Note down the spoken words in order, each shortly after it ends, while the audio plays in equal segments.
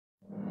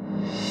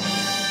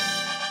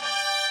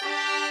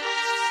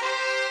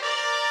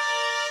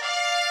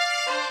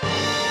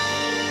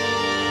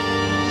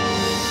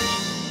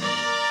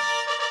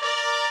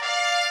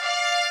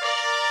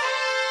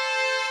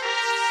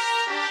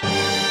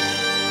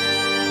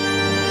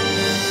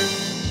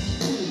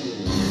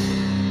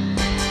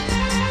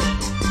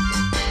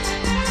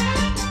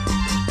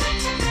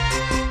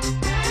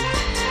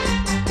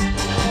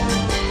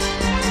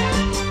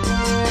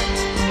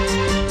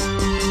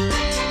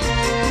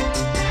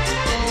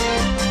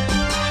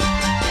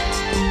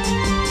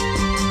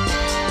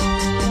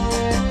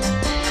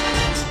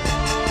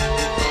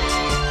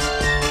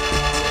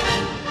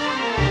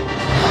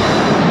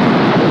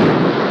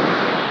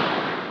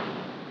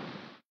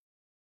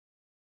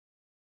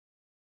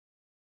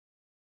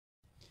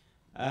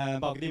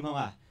报给你们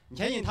啊，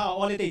前一套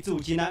我哋对祖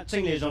籍呢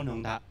真嚟认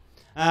同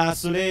他，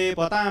是嘞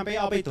不但被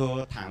我被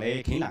读谈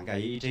嘞看两个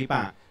这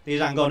版，对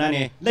然后呢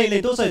累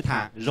累都是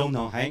谈认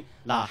同很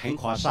那很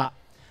夸张。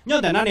要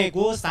等那呢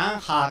过三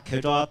下看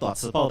着多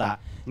次报的，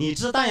你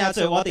知道呀？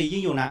这我的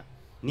应用呢，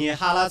你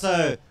哈了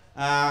这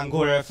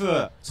我儿妇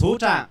处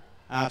长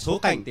处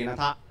肯定了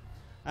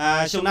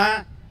他，兄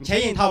呢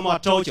前一套么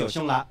早就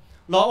凶了，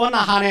老我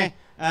那下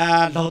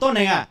呢老多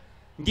人啊。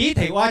 你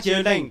对我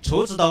就能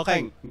处置到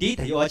很，你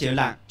对我就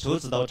能处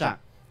置到长。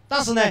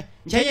但是呢，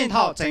前一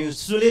套正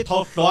书里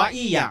头说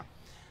一样，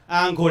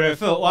我儿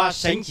妇我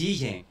升级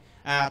型，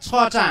处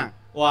长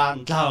我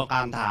老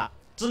干他，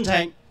真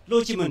成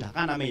逻辑门他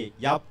干他们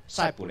要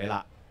晒不来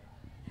了。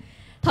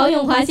 陶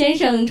永华先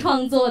生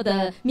创作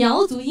的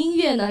苗族音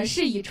乐呢，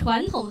是以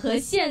传统和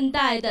现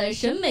代的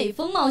审美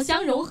风貌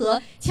相融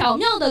合，巧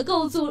妙地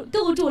构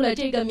筑了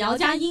这个苗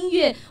家音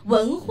乐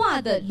文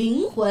化的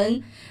灵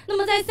魂。那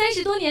么，在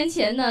30多年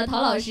前呢，陶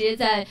老师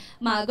在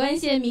马关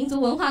县民族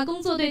文化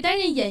工作队担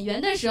任演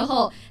员的时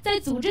候，在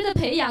组织的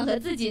培养和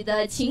自己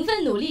的勤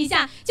奋努力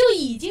下，就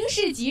已经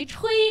是集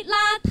吹拉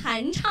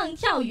弹唱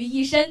跳于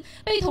一身，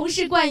被同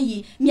事冠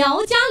以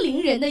苗家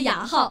伶人的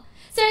雅号。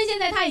 虽然现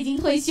在他已经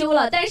退休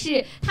了，但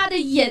是他的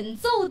演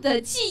奏的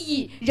技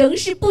艺仍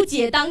是不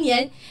解当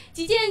年。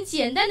几件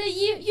简单的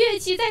乐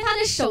器在他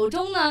的手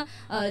中呢，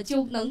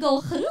就能够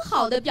很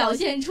好的表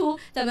现出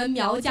咱们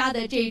苗家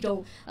的这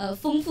种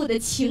丰富的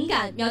情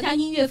感，苗家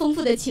音乐丰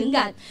富的情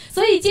感。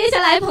所以接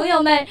下来，朋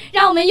友们，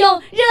让我们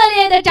用热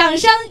烈的掌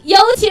声，有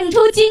请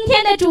出今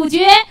天的主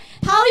角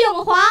陶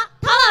永华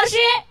陶老师，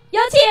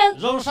有请。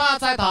荣杀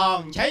在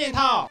堂，前一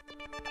套。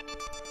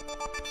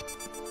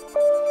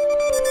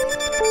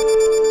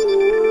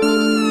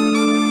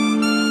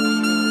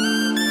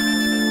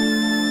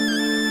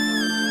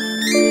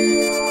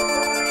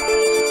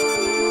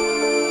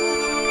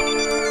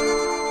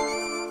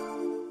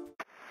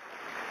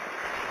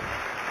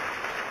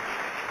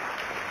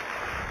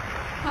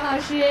 陶老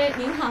师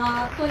您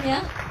好，过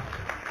年。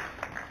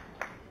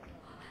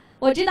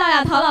我知道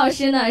呀，陶老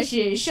师呢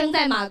是生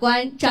在马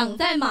关，长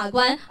在马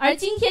关，而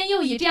今天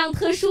又以这样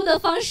特殊的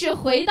方式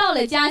回到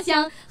了家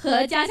乡，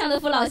和家乡的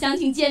父老乡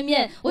亲见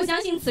面。我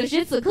相信此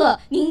时此刻，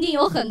您一定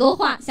有很多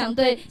话想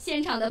对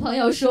现场的朋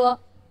友说。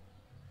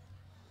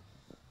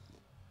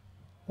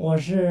我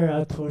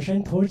是土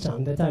生土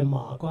长的在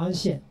马关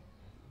县。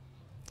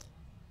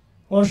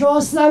我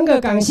说3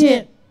个感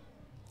谢：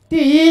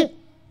第一，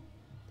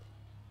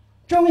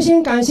衷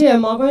心感谢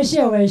马关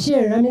县委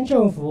县人民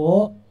政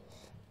府。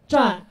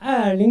 在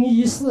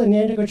2014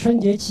年这个春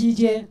节期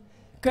间，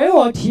给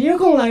我提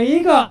供了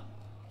一个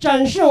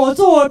展示我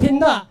作品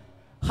的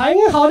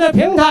很好的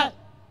平台，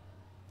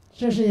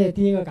这是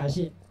第一个感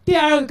谢。第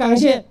二个感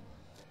谢，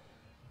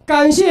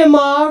感谢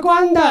马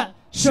关的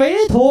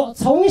水土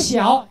从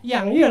小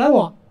养育了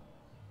我。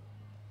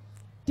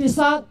第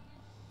三，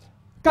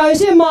感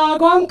谢马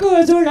关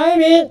各族人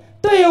民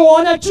对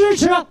我的支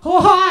持和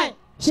厚爱，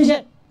谢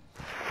谢。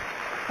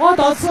我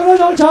到此路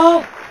忠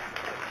诚。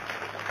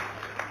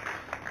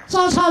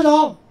 张茶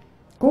荣，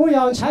古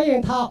阳陈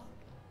云涛，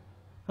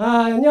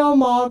让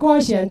马关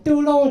县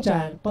都龙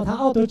镇，把他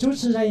奥的主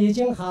持人已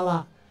经好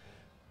了。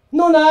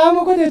侬那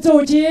么个的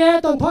祖籍，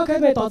当团开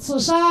没到此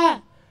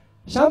山，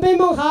上北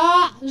蒙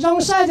哈，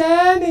让山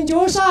人民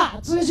就啥，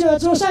只需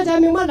做山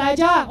人民们来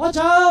讲，我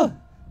走。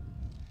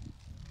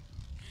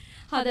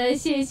好的，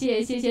谢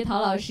谢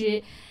陶老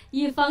师。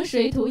一方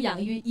水土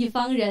养育一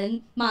方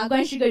人，马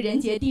关是个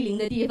人杰地灵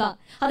的地方。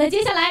好的，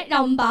接下来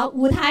让我们把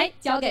舞台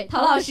交给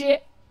陶老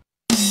师。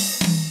 Thank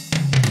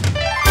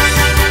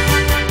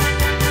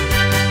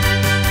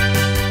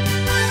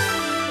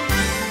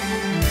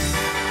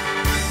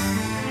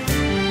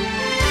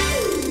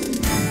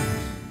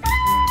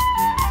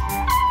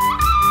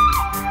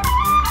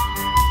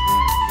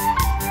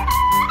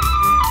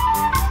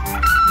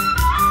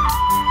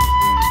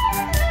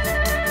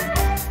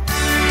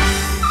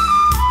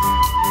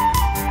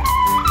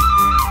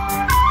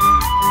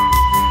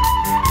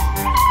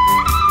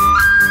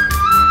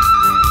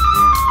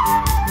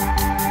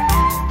you.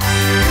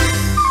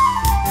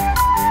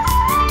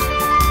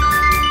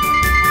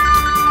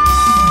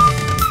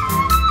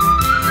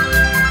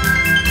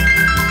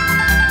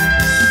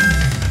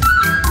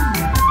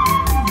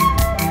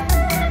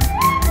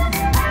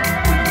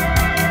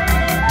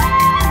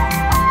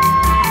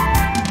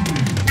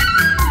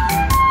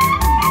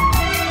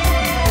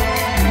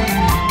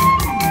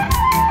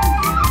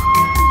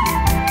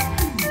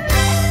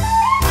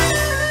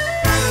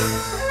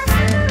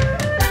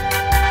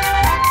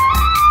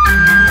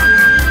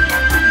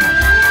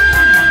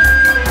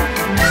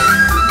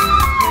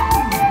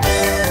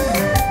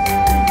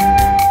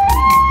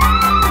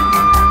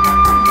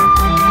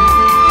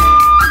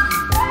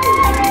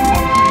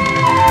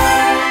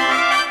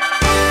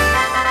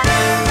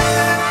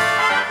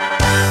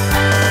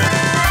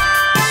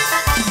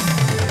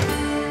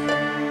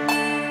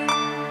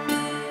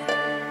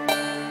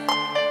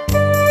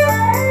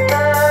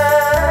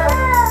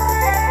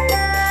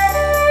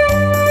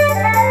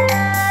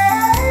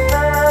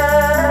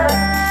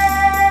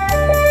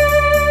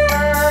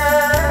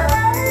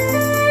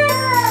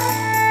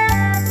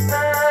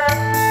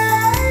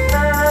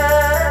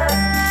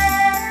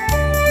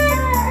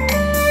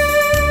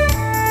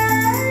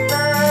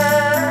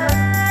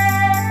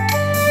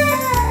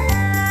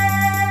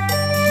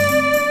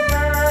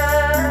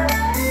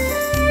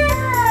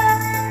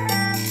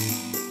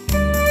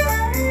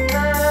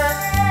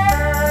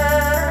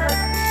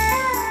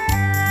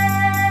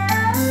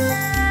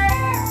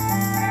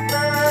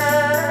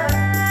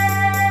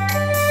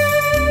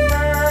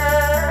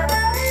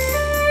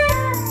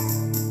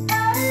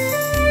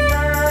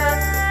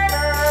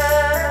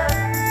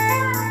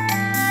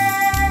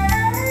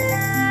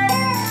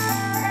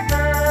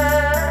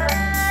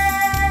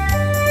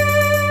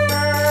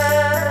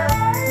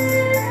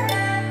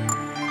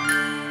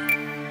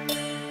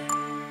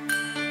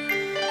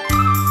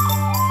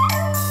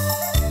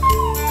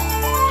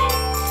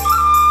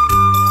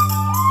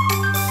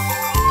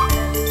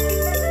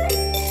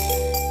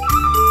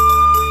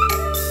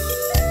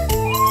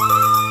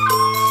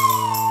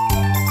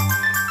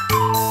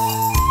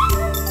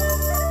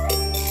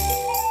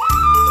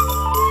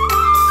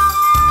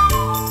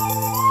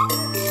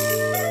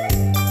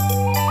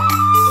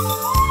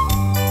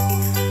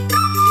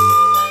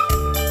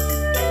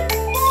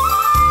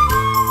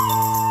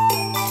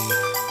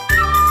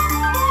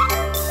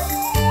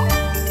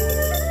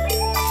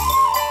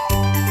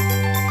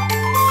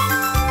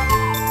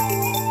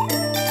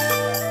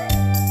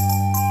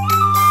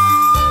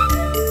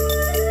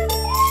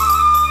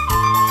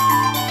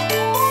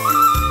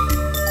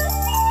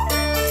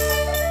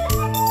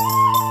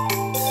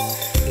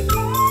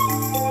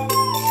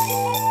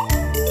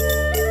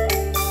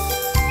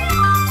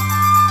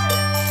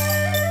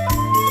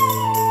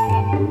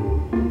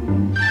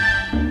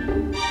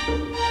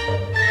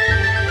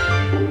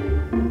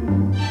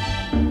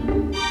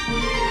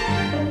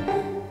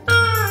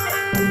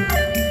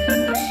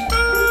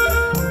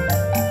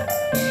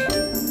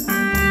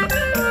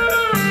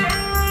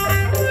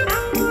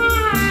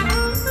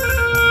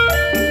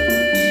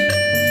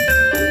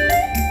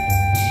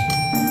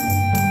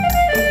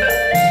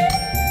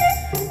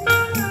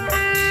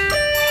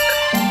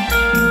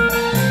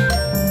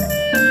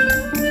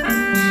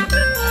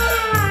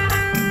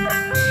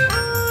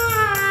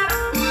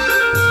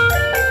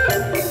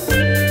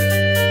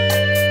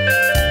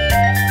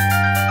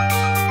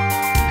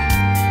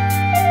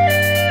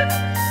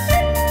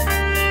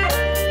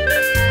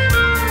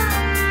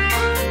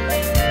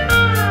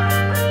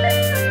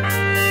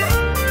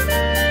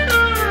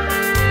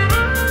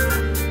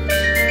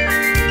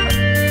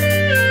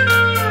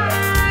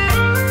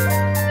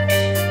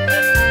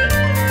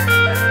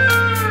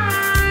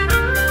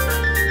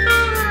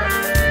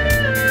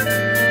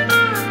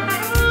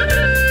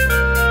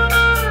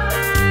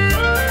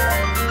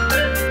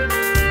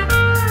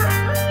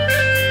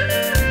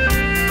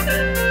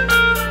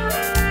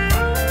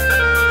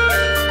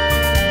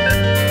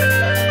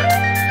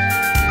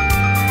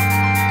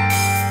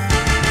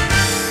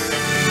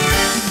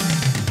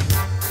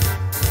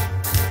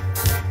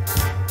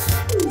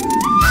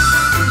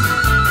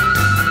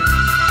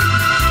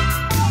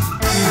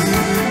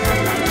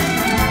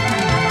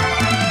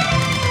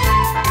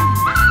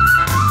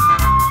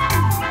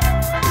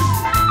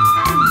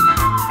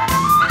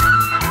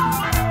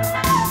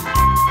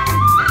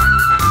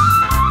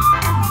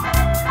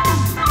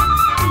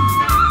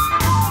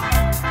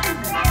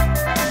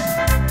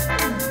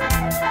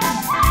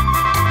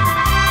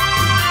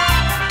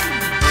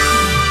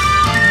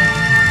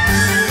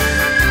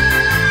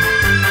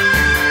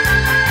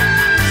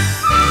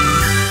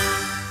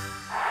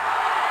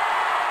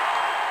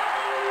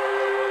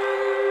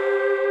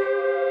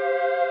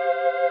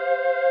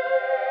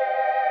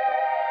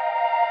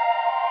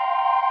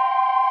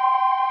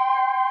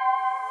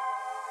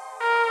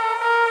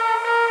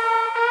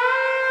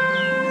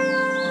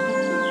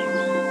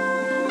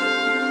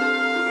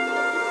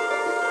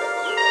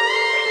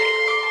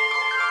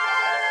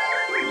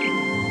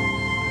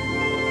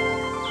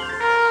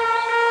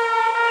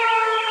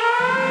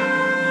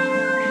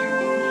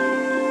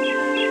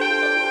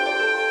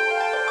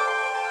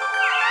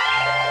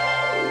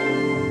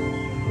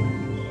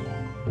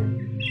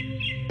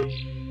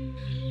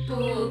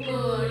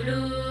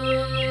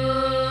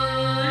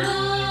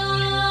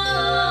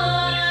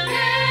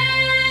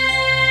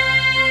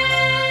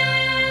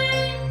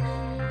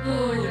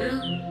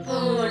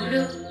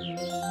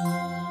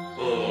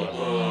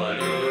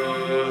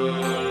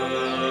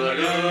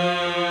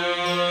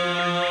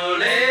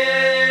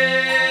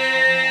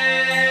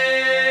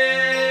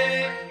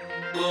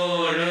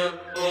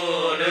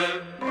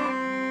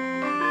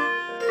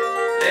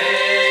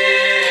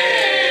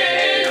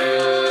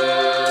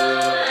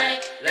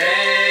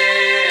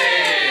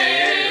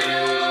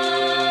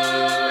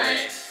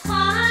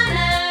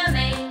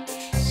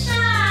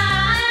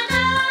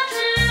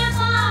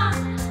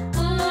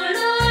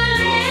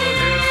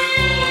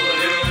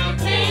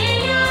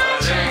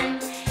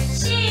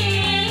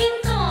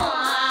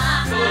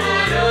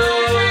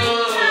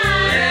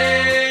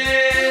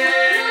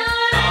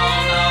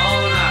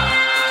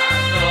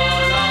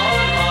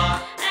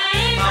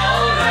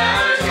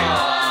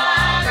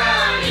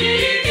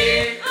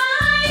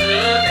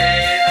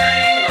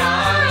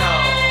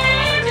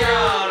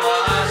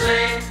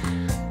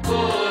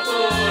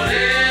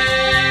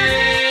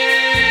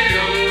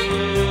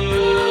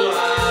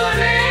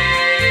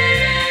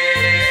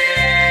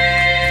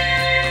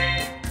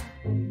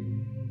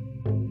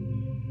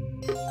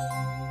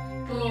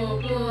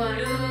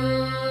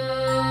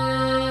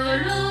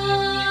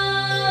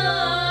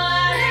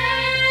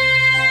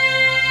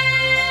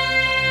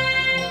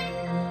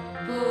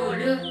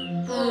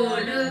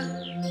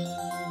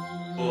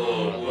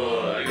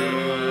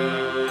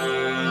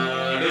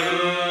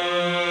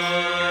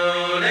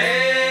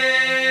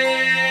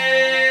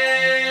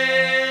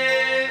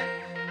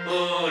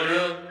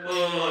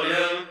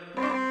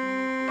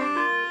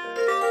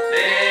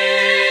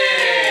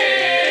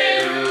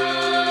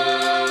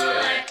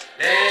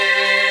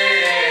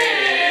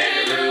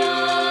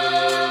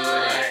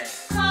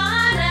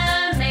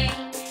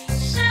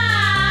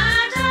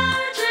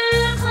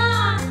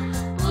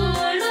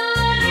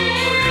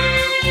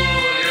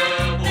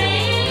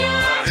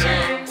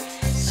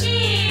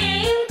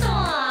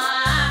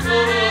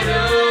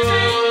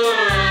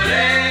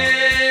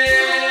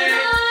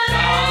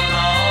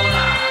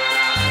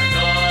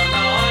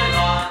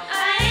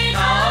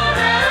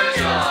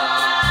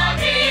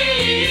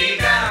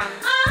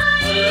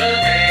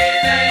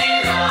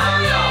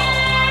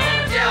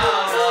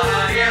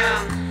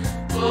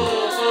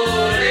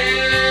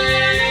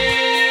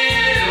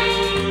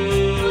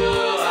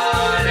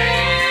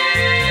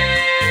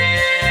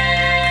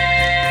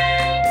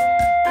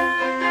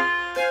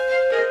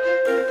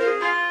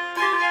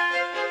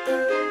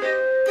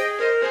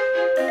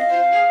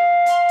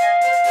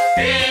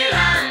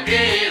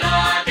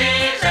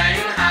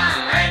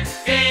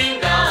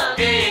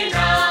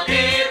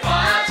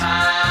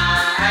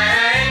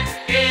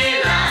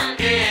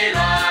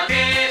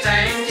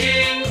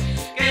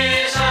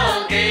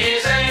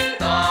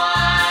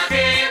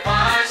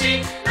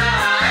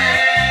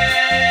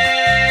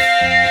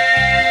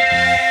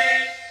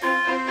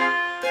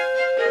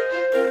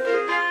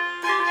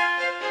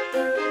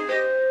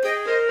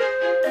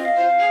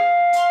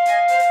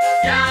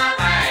 呀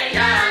白呀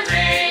这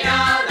要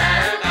能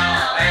够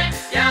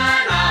呀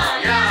那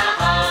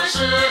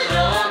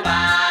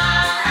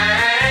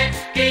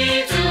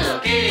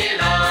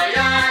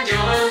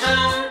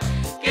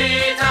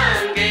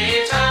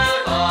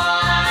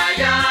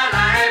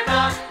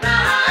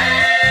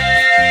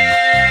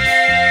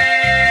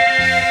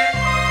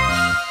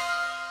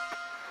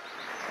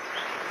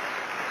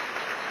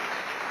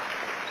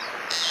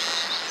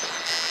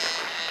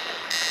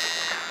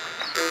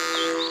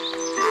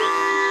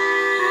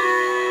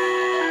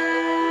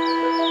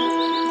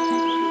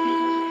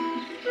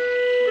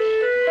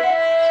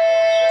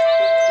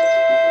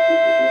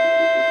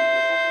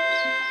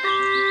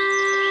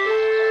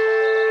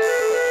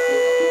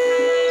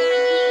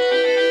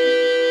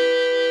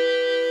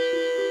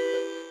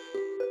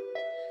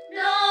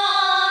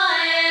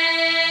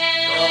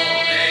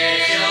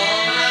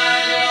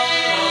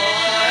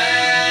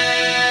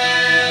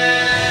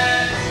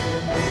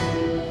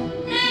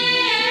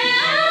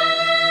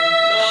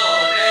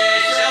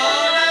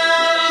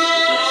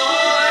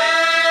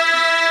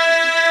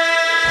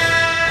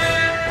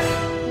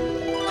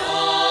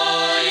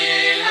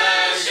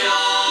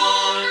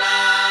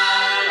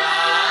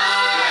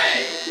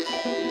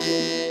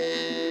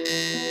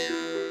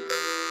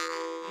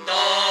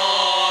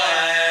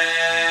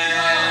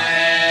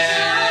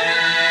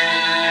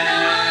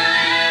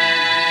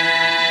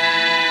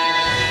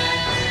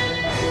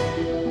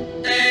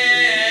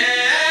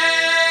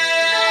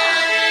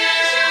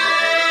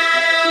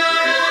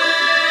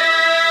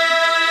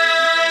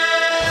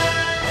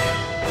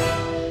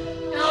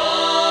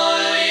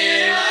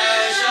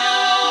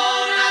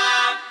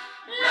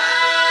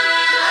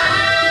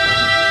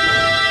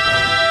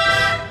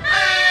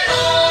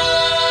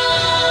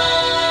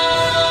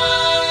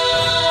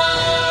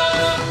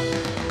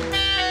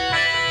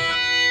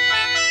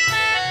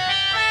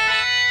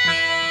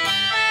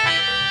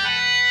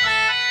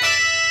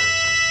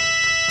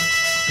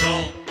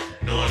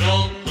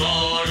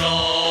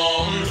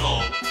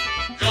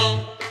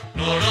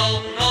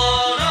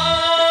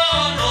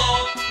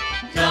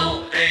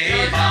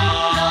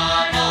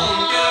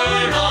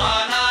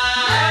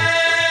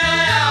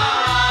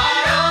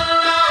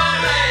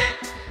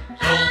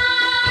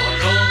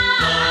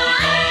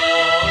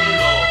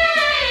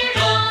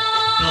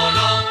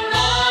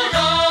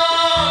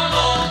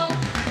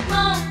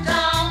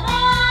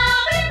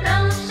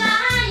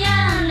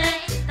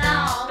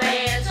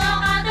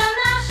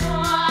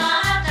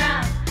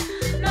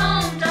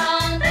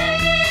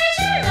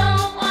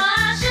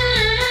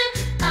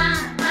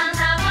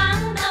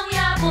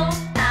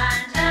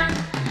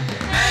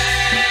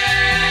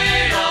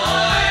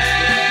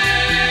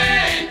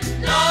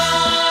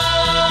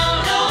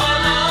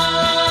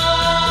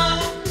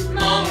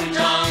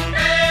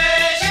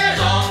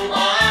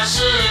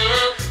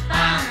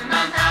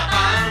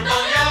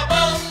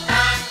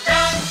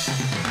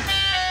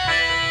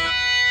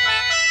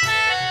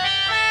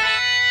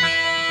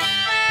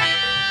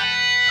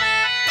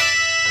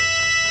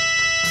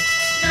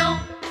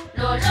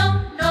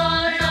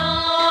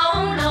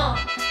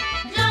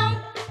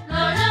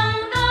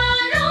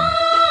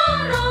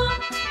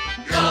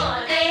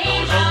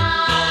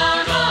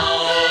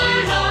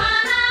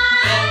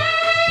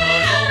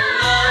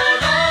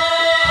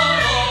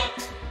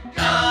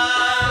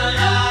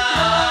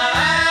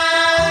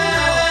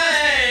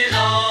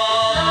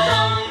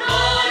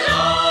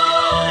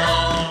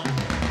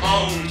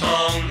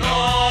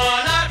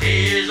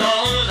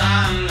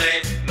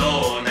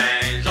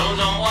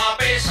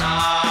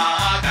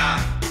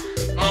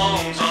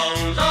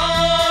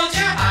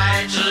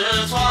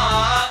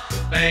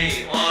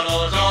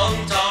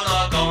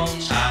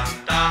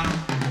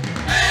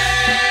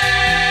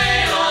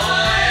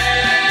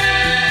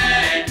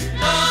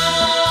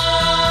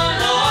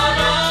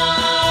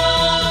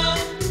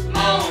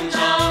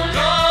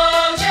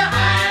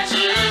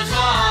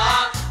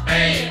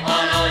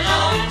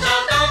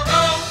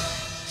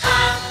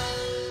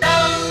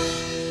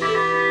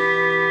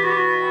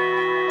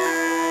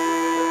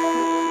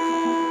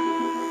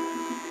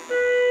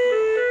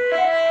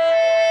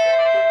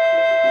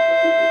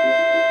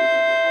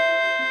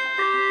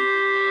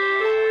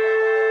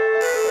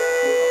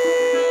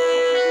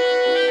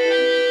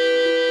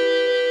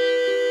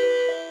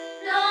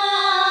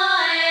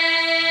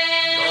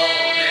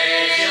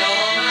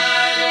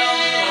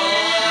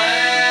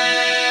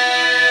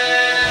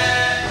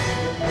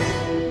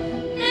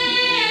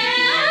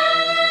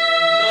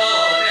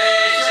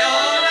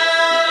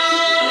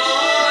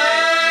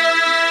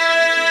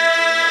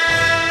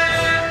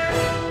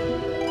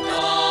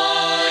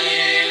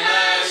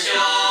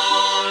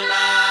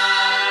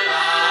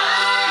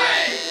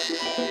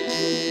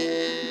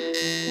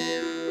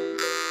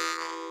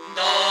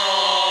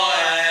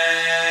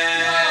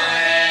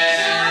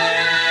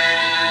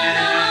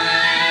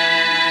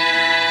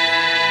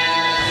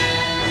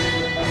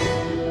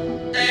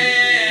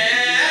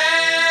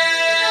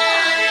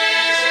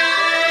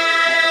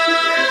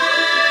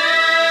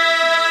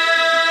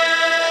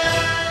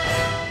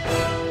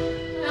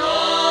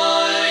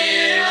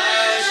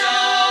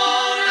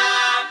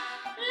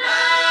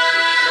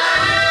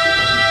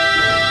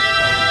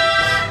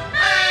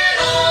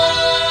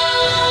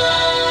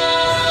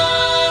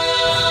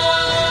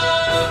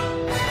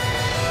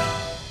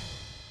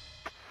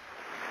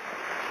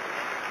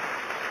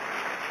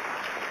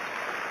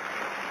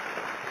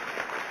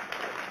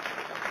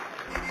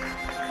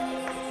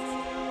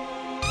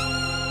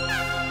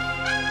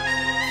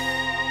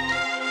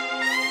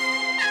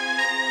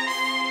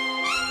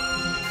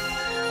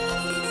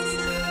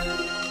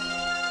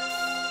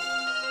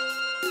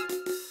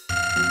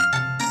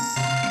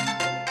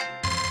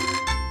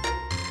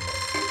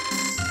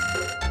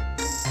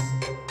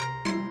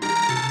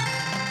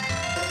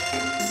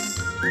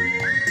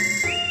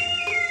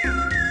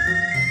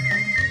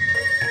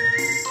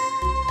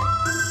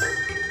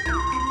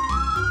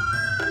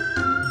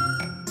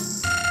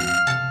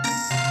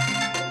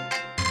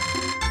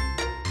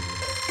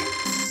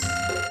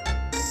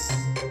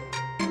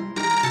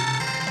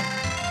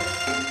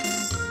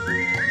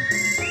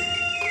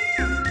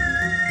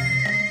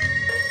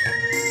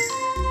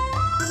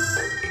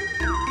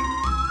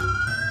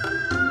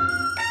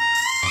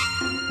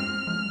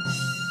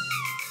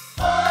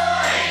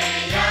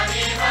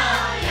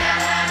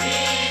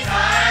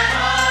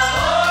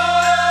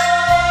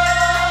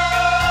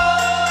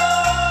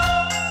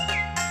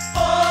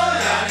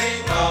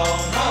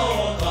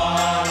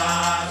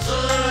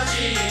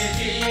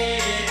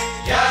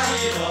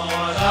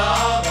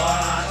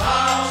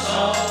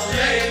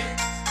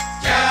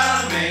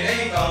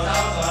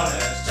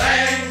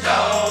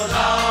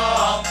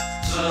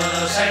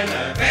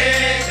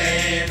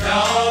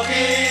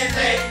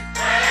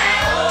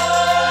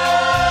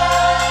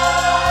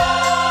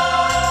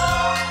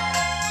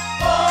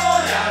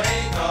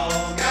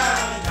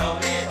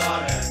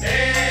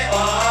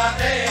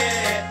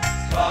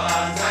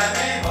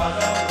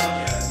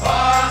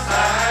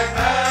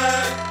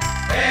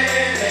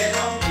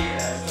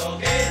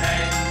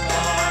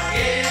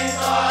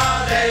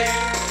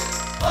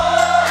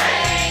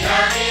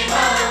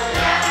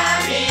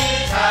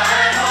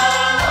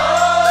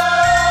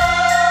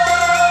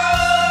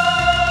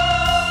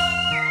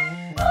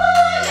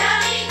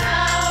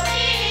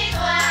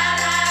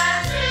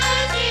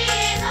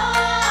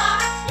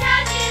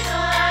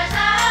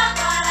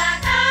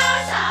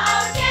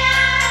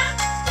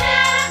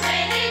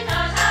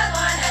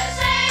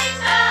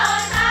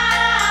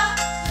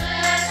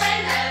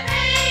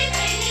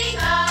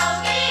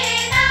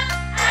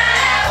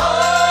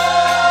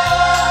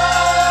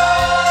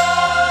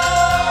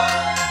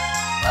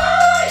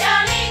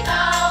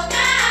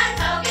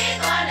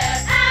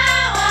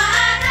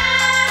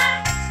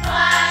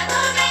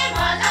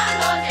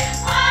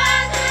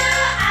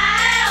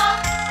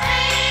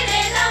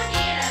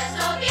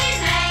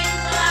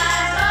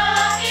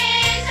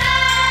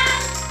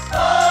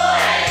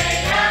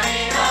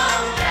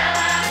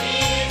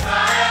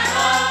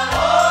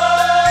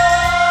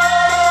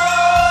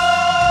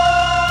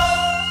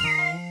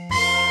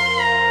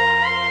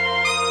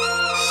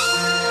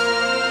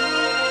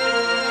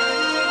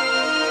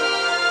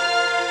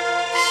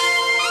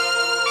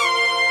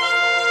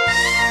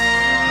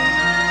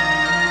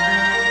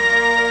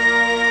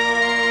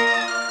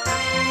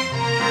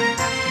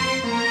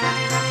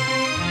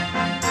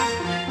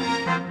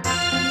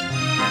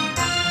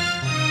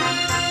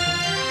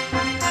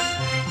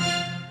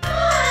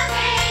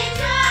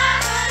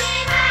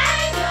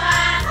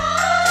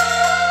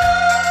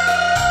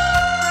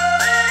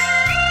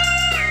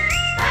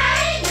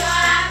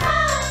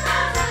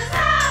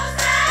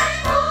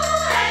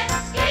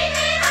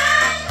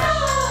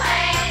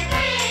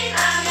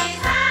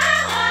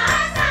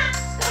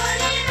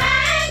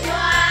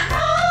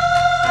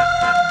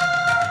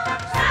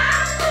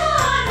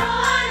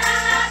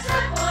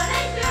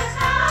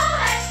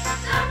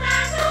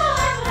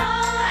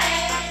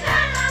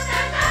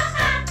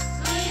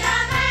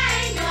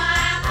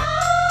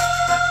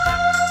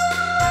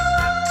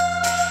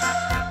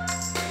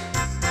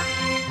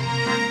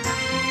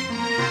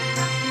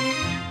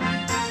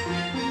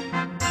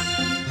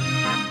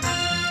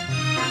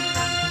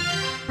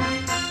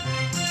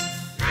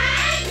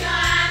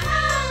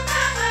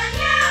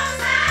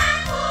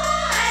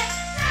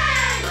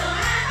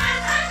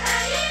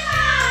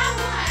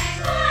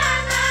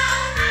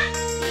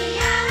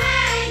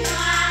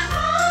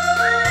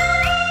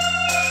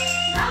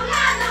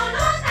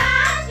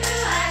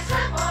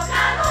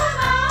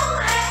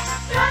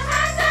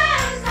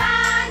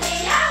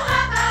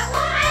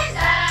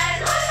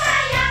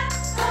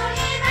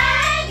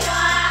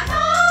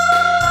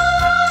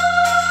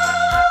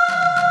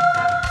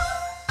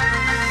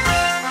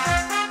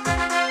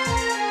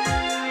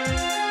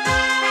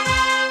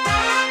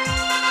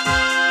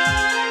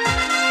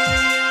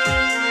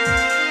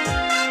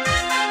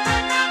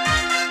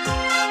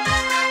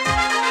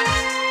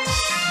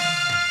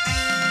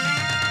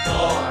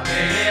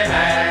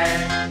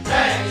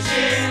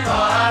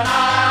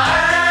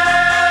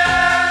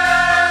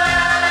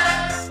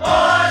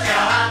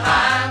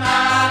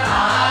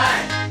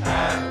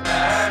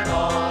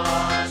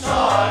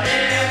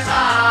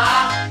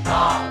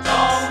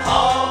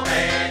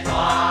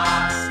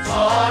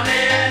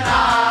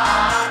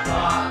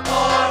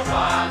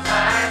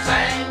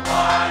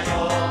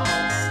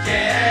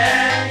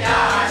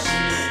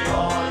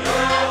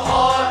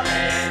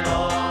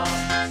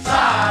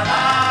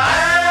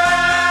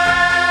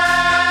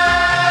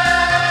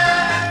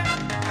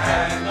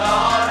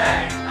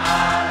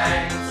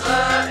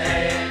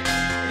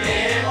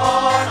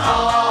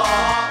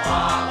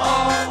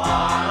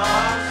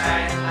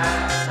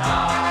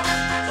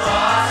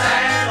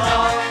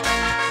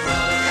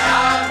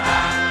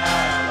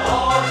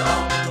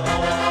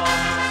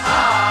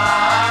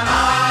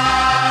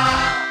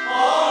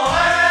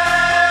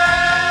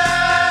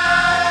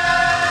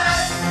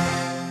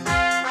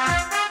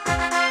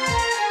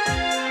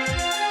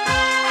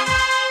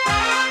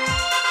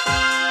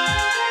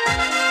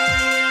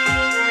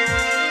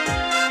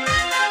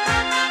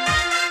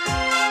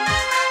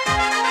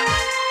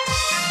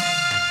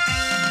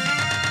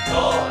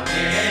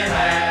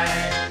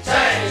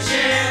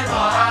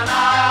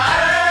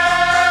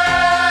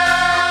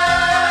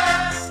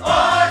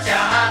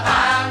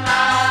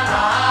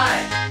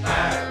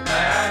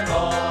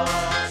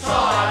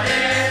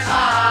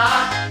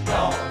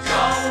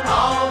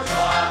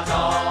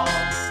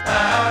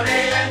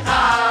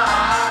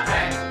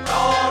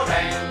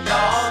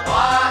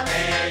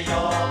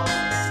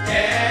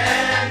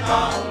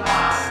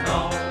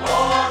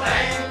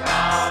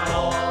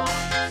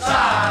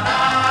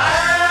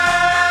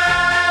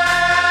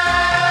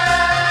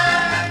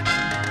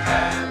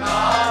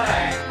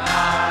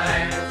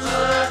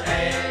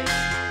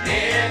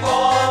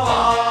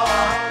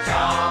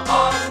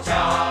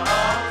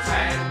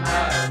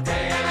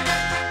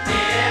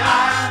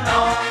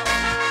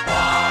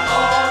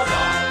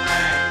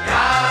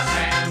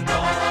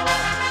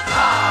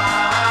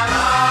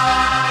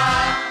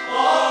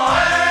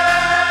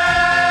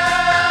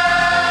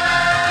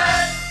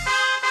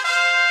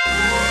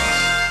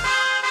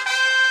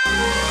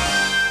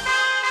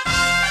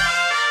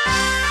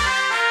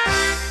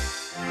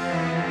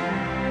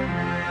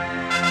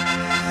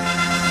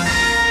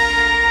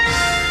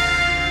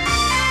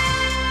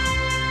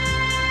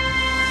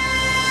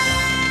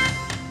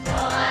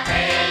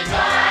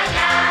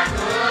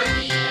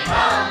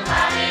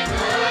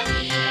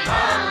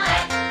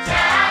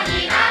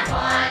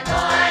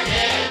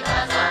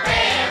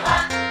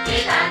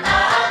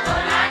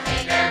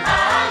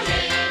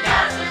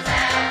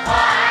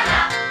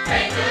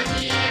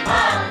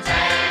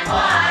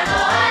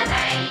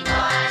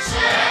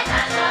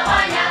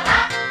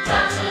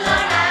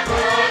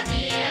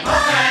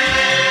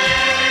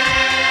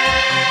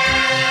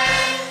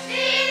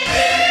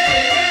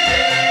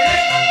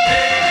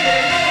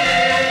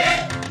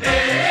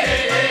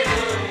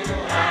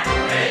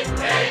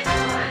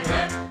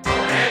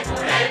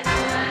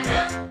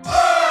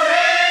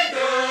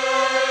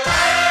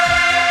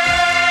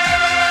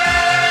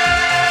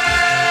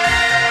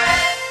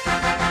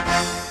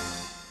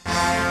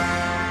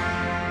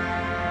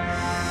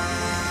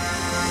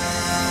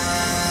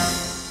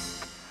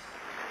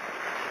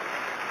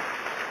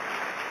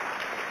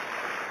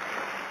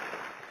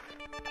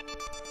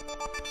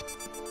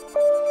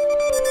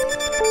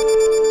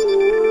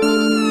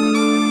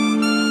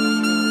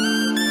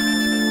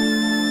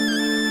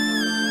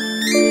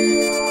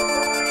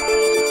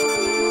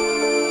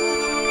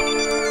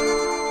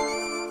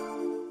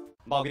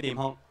个地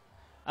方，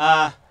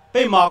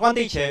被马关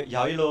地区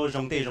要一路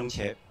容得容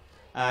去，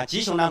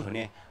继续然后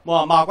呢，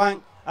马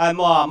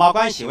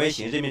关县委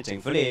县人民政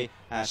府的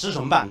使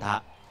用办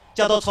他，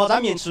叫到车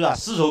站面处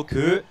使用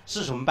区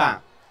使用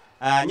办，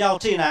了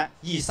这呢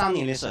13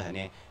年的时候呢，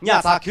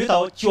伢子区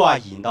到决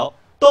议到，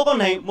多个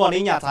人莫的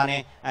伢子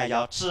呢，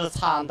要资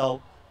产到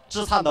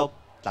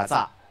在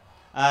这，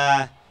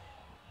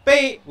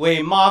被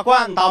为马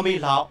关倒霉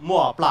老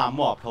莫不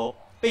莫破。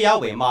被要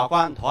为马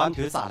关团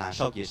团杂乱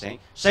手机声，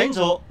深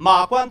入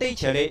马关地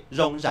区的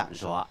容忍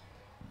弱。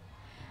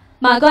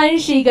马关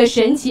是一个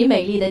神奇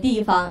美丽的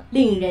地方，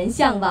令人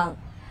向往。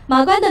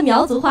马关的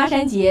苗族花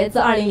山节自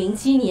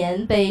2007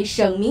年被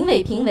省民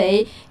委评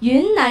为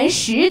云南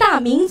10大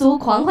民族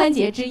狂欢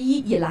节之一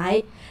以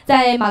来，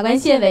在马关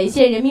县委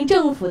县人民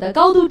政府的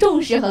高度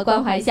重视和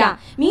关怀下，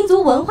民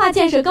族文化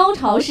建设高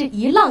潮是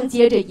一浪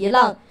接着一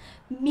浪，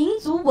民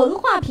族文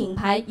化品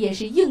牌也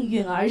是应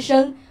运而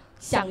生，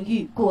享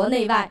誉国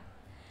内外。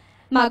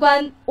马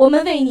关，我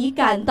们为你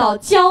感到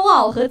骄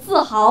傲和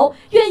自豪，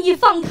愿意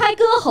放开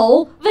歌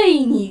喉为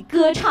你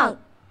歌唱。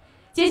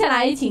接下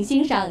来请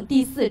欣赏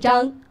第4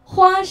章《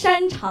花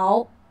山潮》。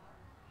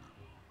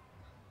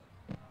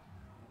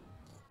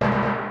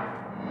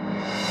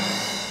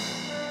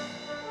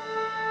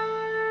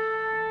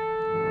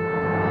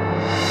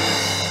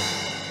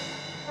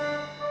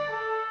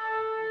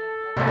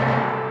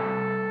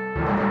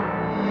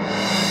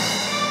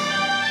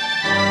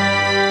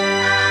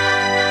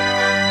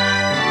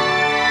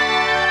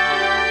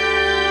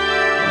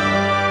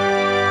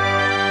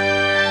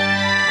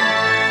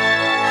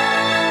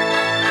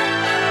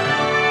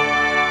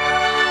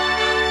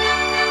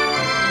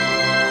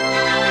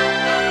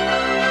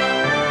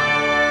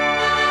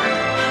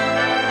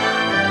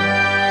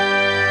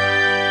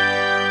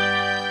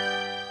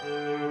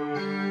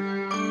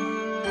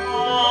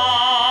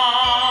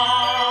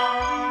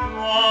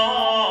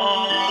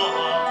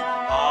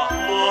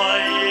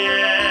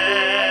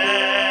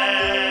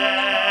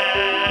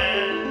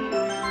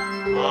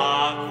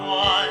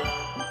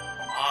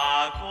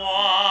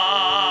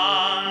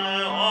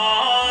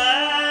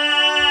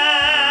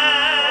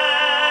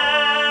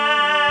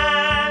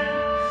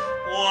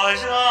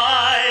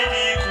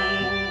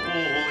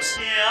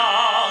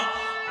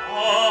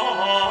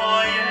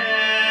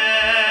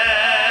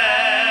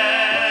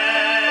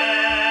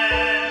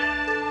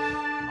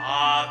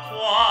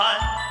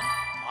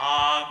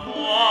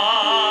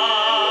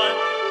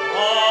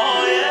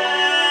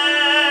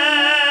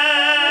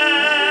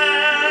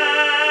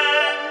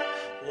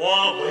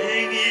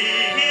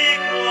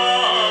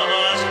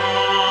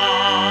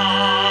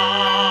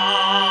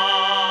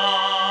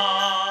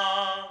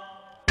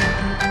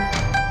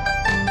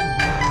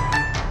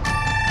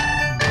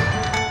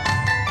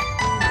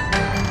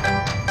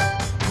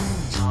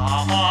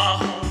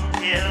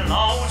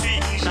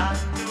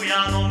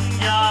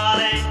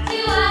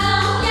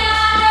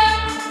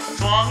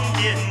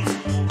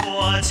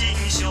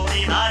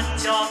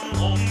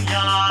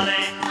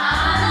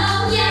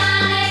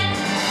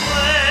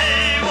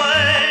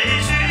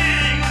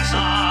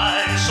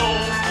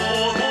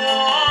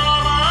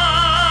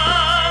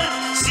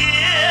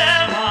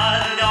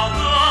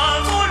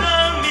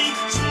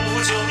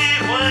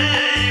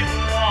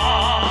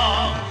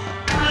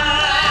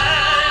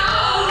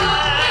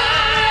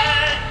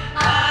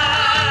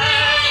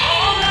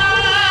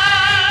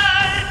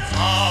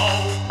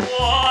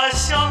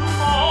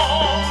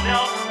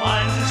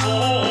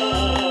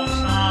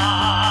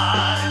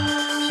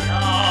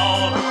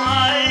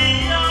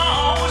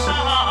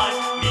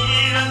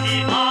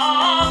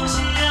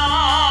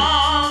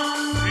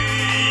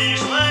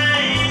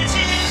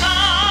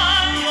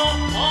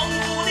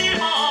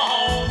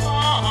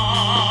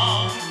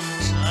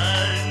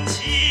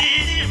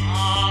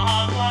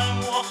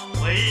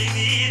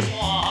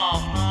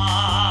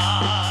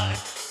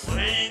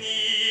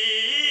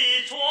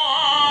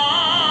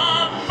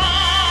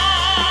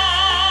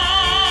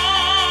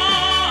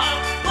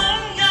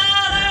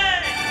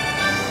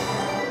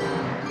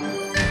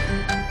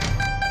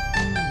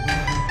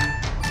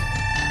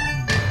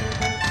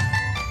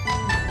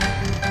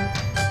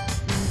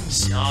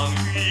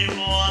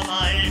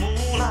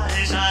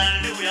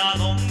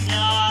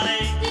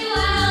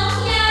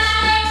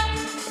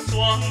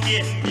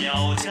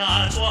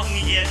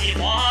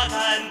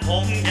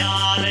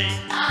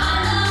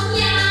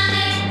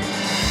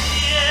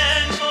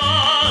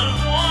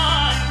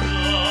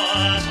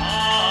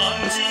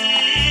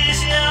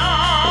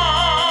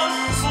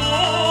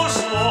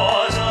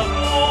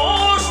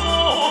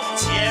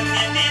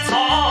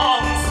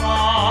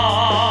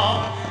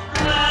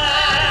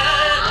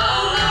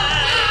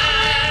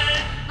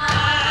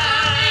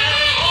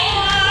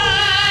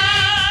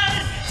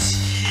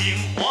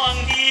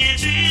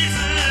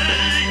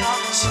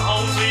笑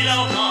醉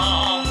了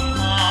堂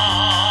堂。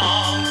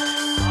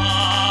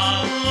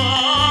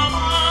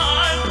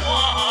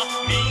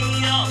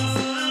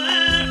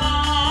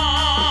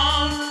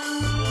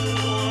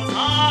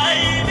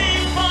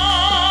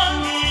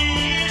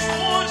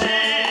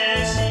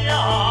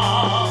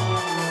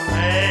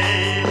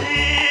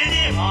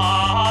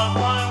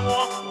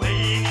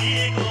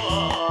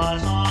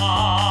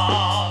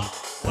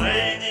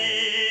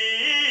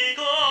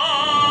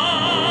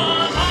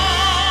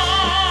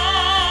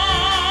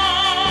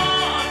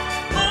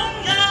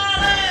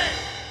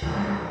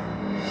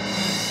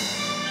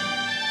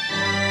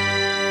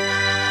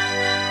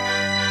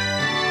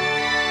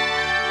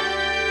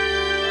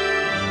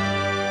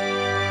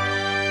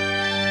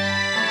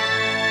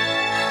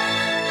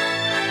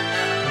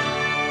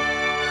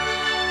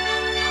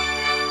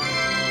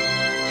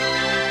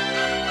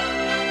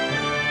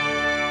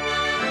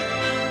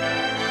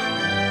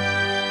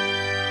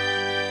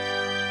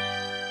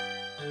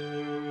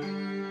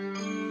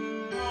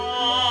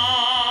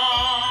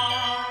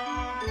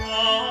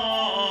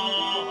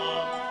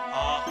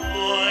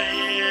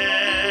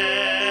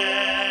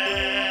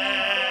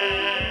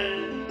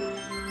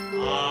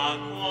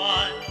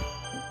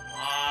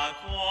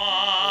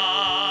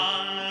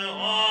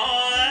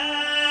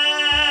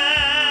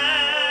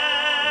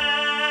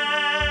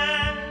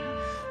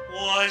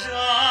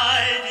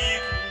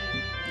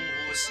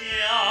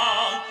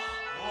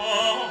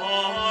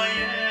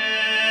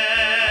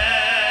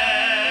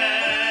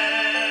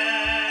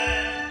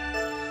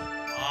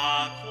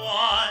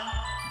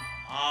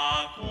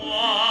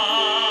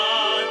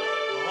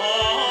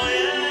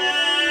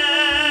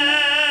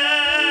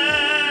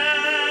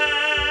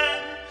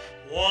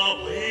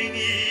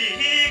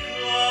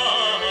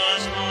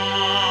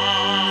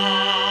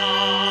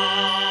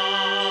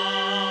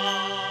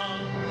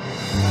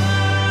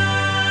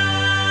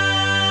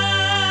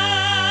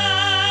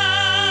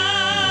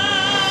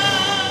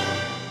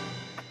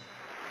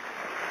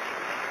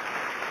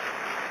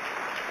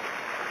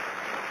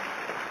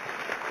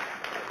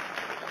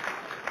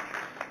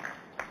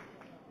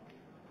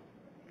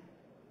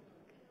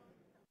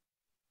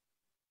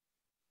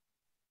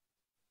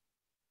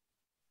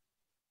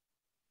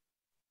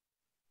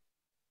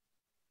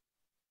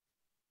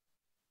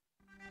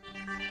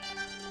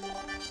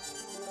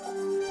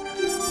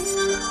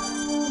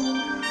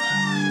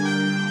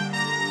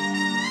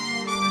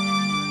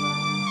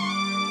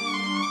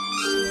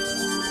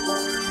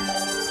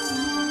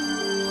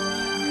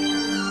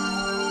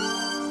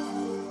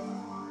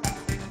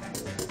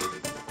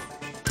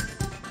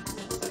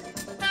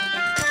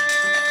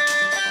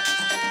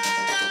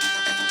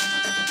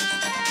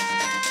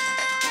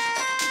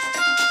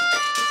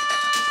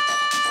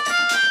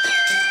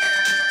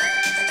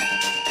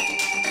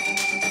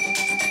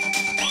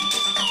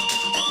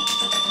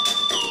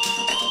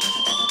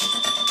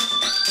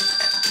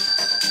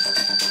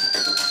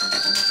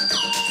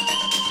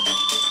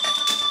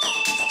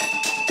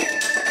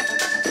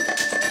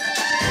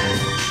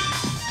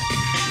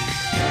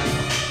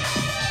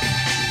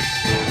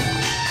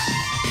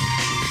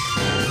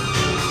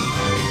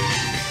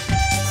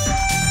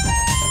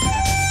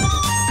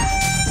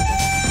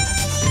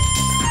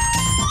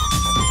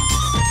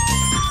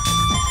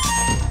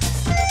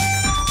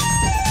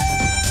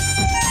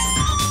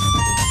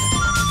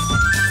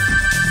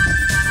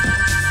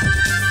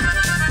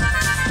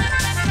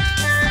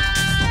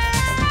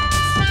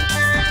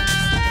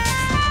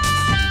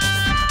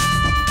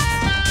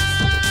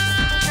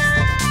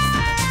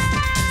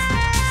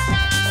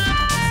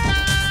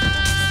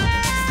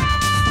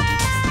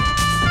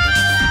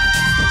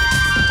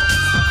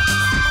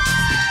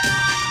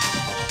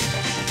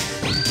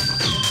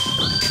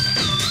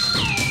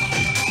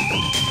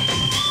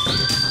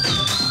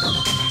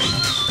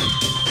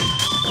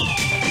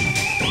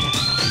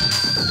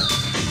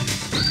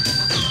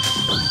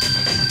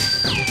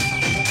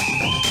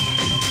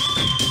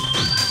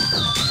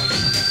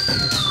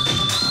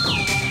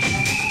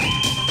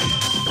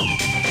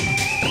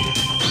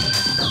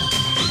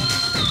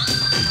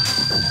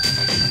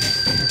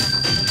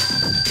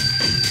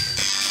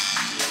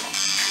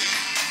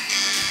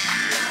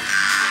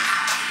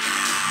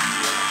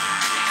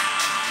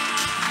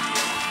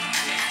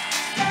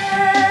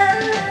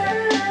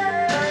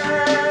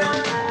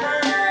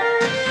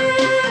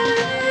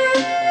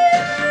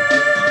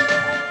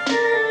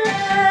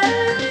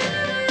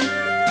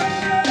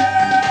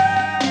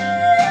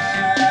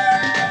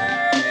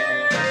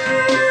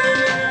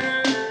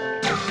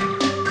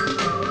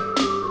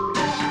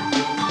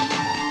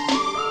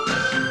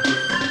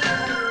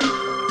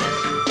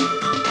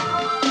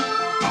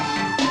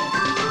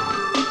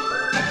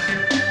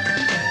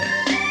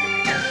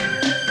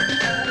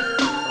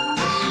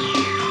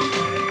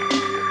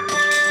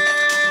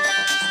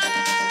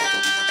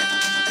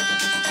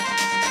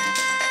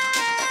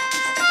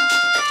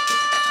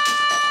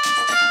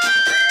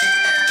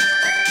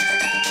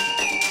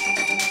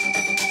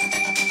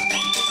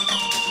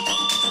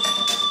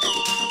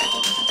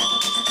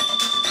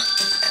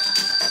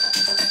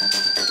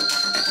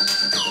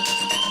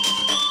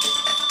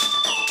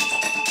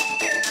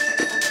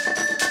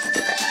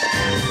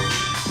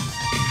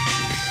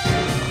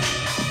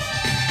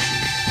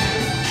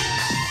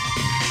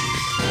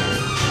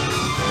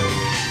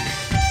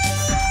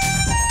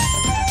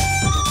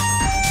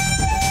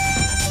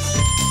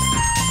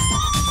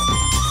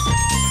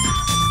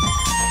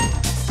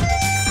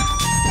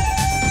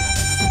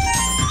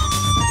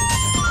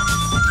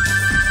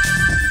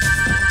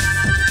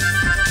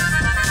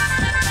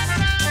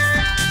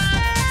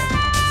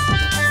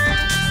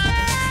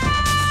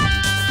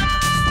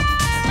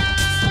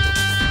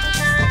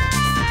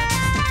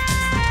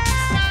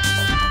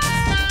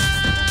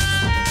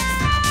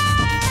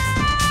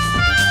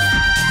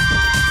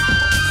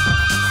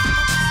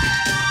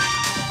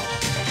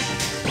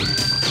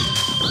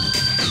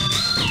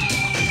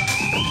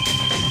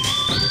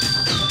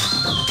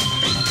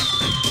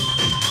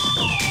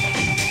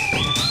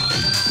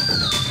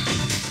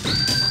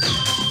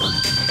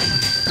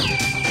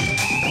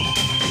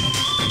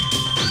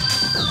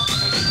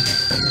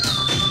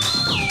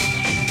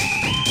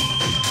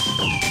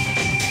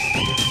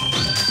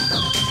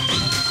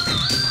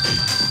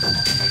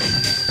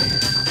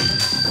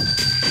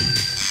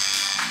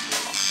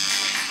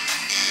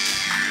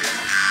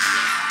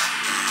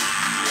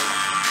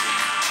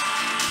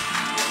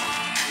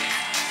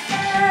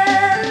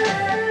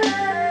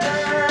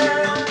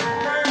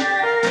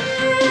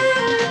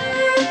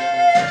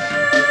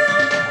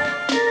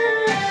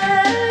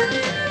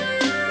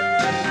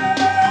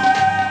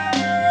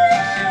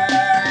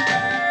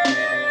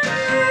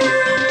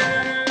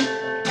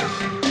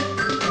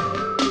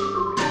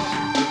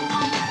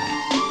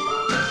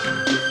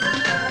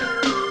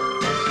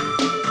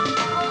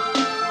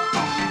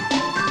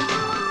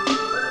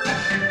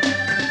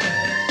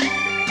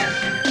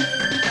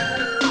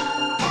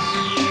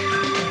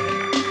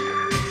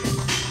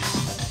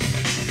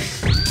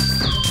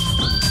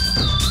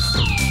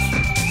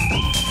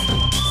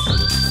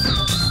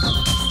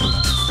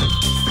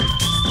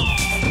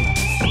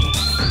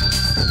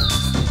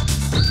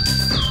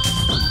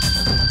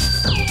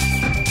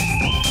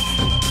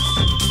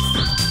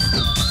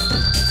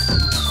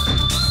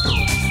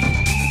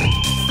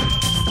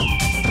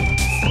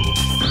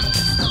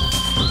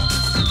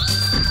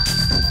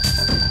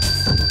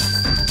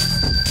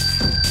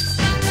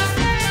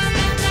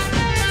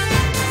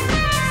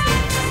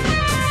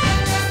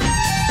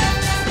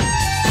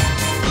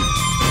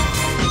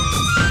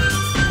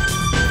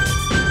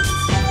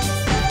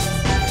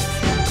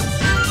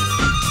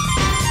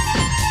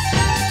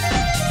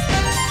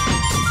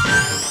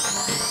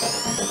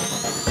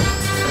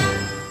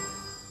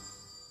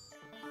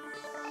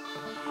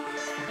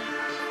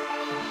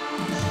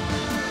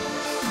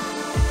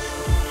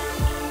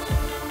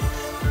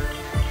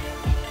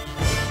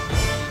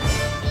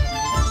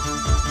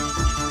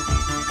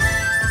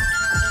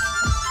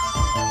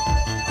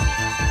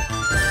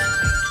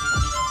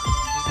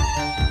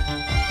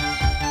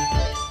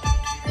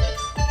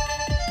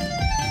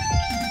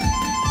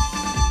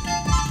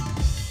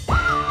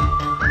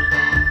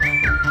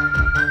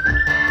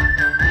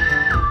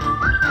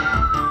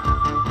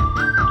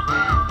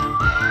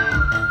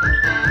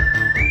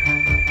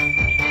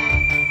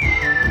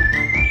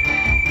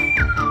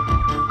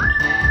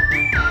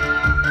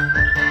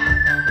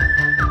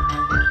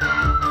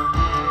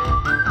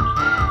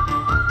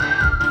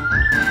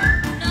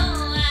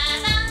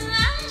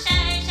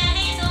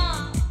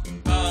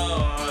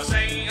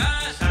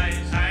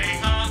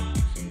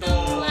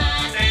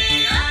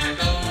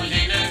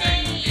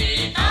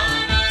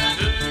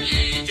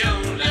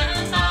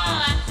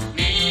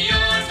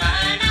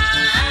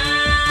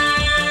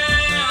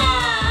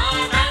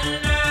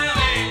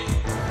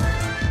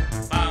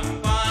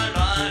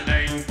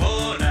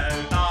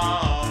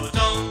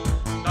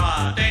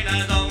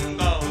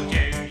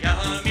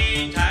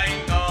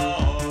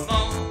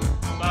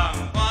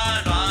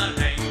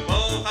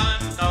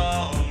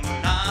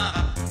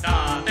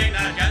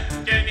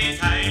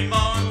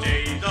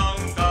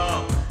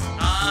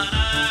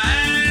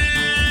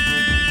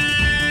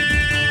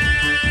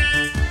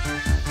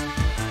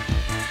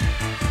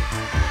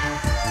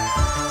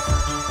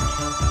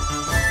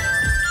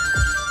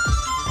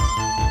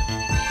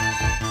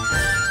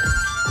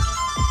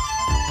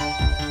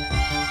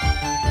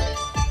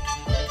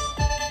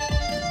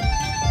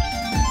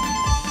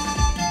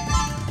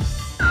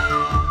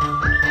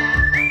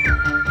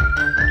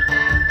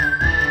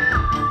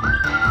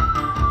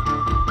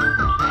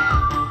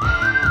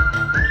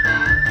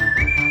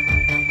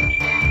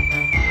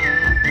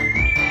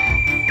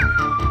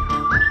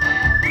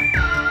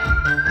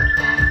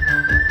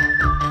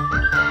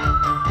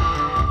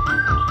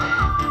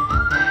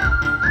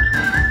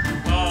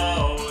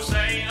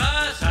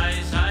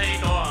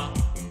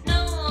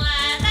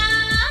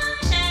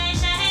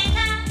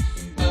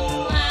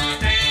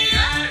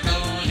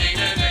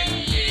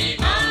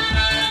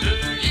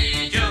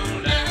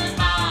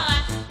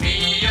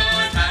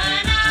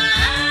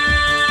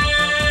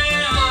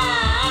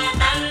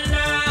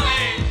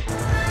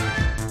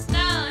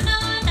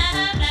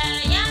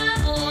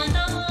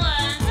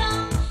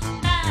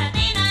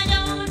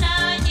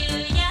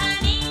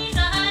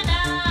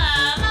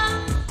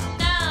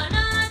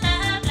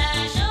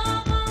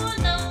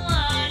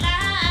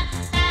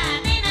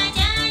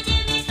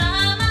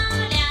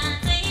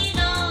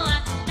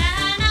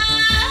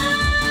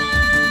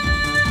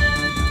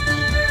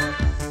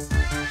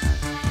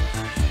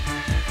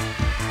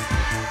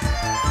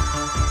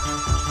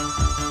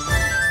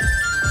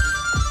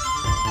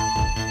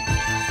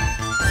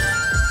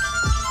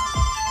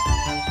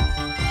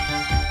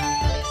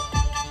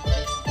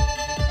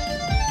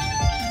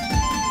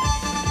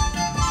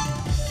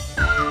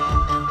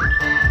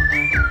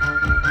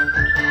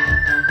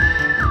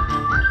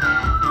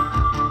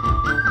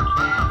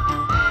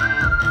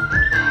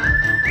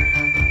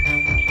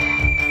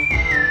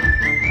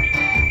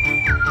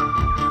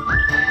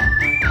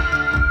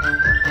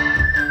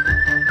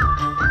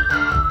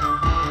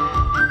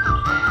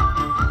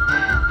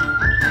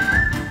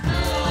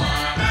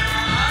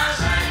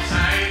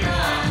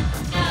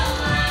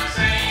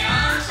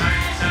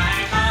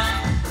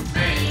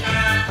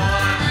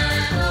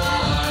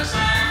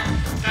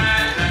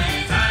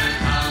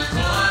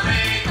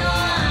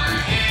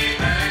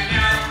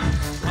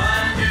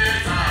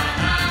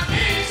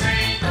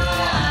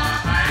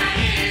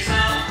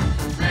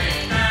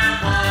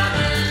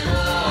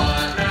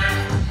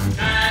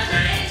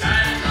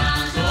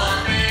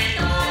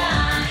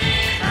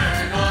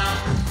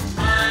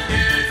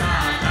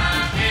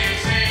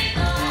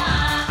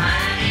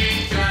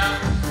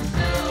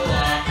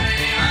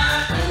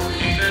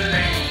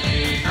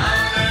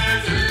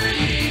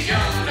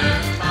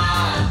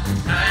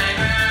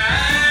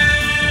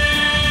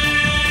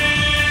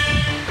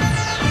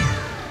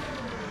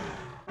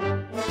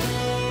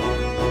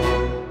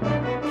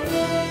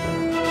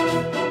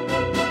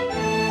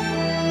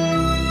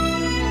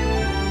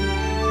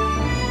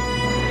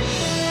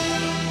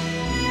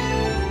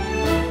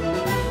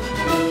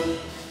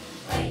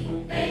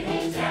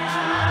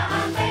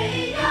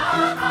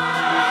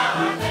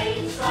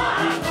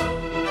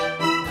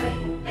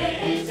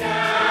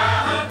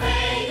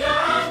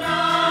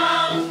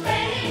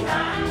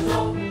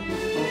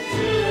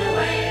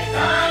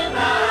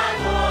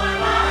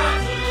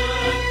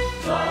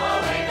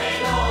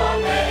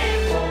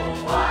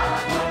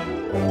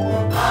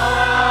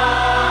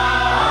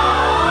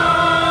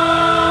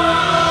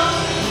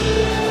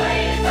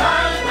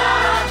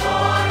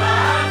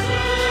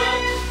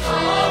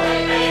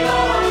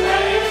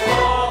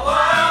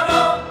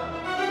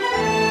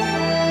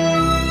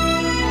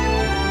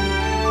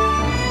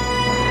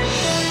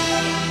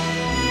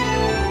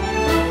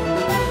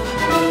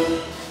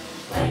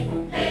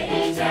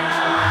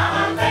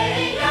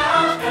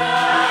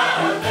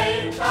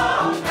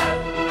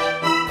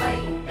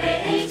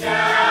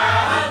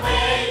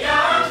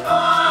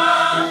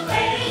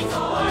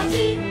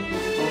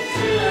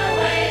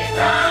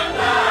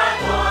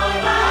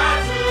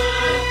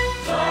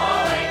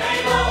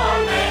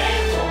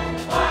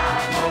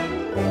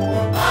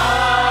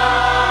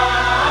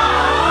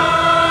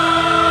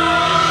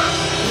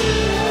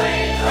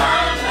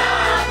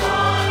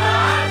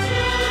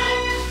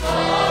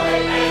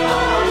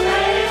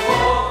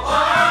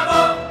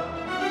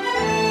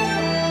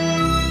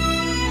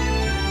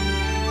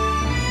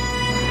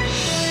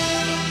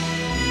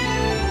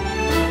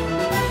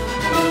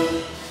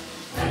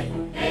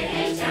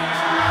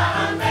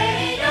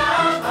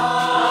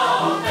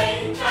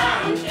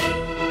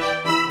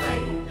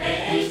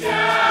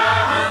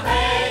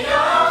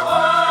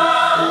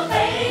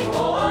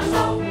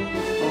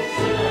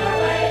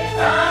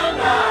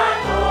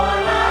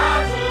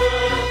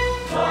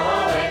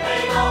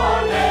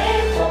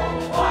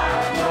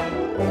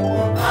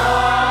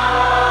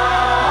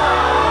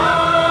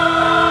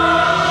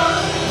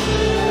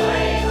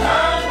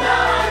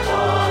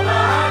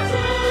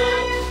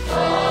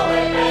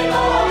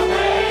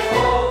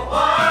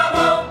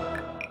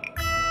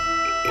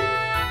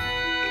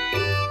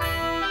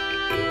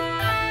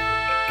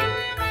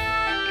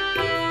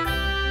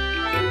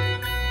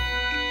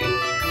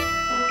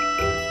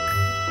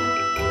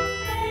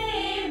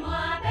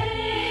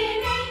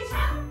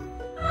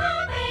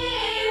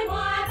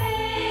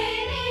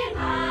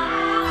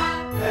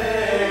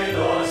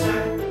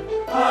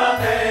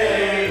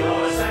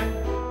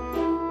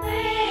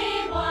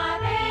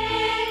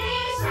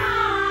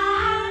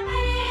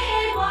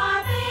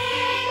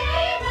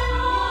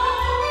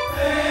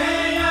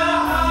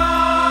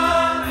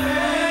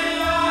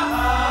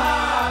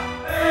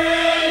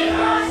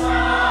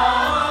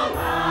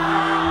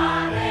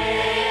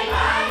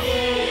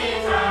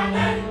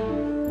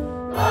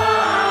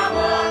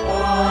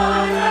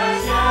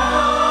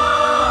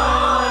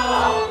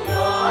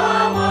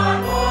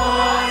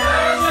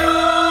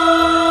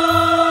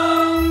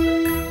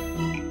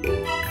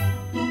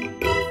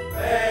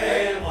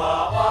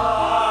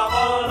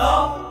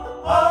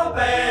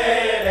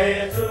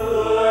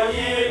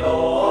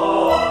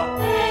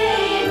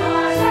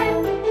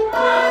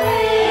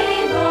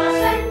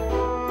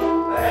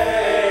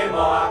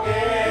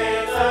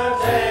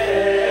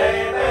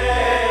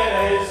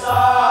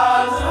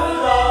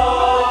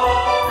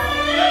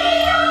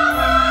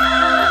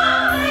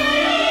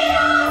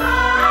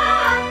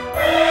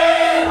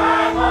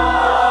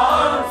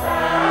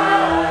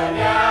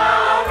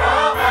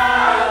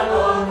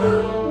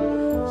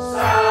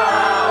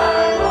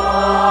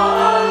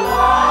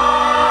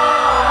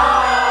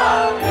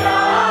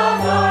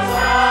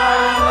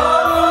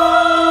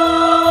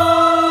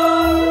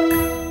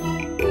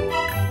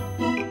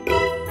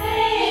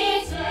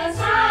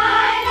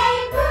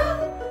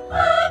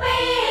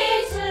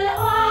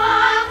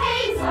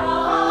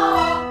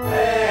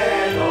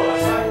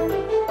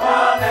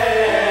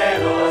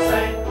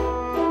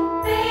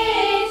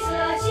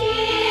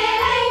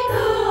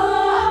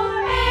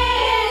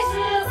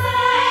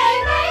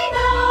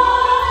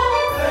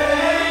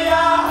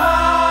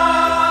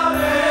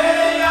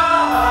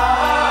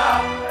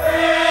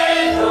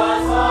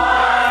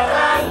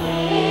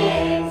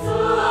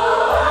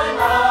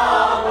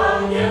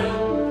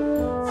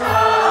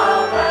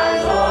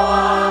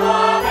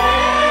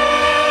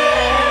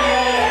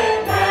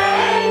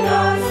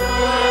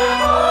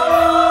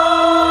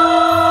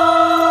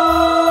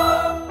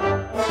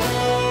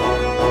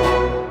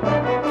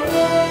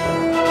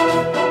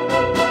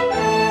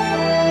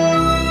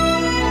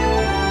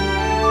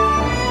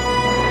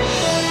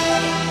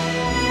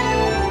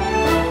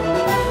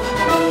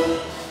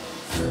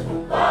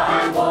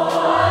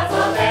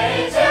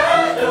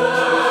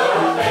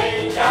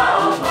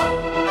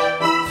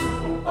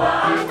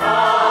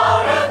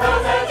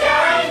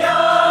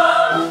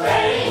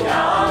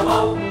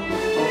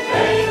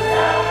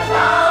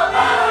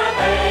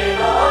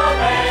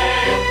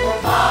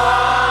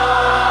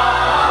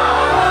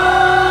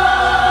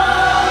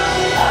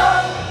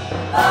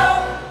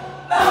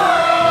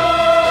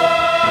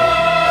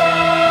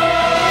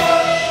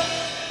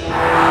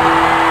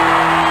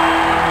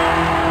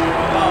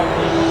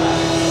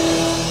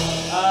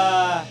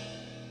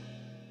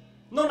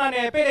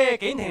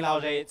跟听老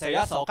人就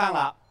要受讲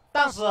了，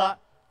但是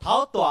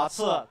头多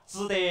次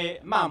值得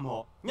盲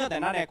目，你要在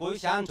那里故意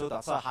想做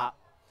到说哈。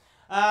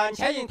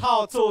前人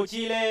头足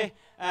迹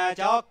的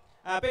叫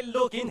被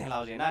老跟听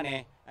老人那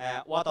呢，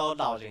我到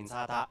老人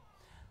家他，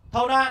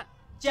头呢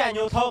见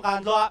有头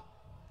干着，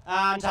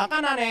长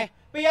干那呢，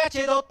不要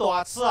接到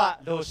多次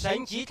路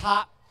升级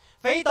他，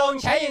非到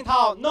前人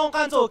头弄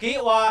干足给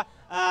我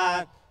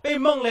被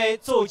蒙的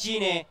足迹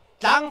呢，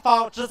张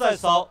方只在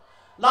手，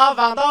老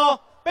放到。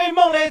被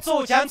蒙的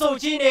主将主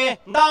机呢，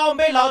老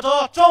没老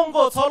着中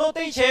国错路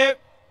对去。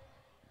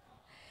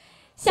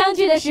相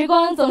聚的时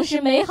光总是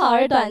美好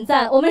而短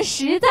暂，我们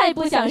实在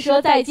不想说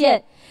再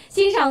见。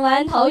欣赏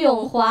完陶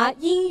永华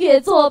音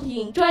乐作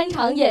品专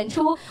场演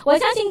出，我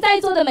相信在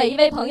座的每一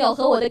位朋友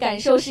和我的感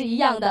受是一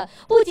样的，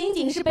不仅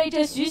仅是被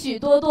这许许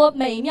多多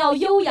美妙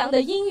悠扬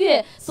的音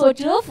乐所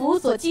折服、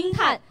所惊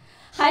叹，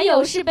还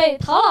有是被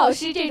陶老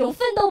师这种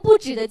奋斗不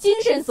止的精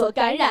神所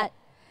感染。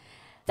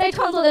在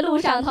创作的路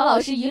上，陶老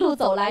师一路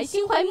走来，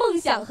心怀梦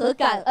想和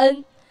感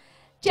恩。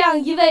这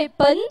样一位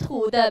本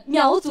土的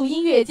苗族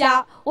音乐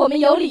家，我们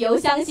有理由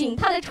相信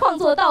他的创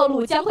作道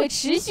路将会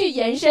持续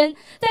延伸，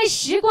在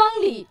时光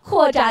里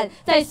扩展，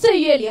在岁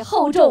月里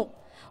厚重。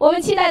我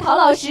们期待陶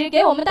老师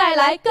给我们带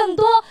来更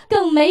多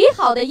更美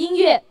好的音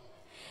乐。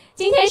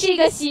今天是一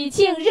个喜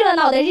庆热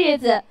闹的日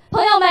子，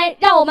朋友们，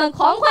让我们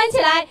狂欢起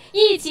来，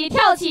一起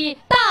跳起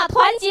大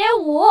团结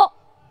舞。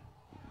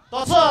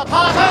多次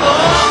踏山舞。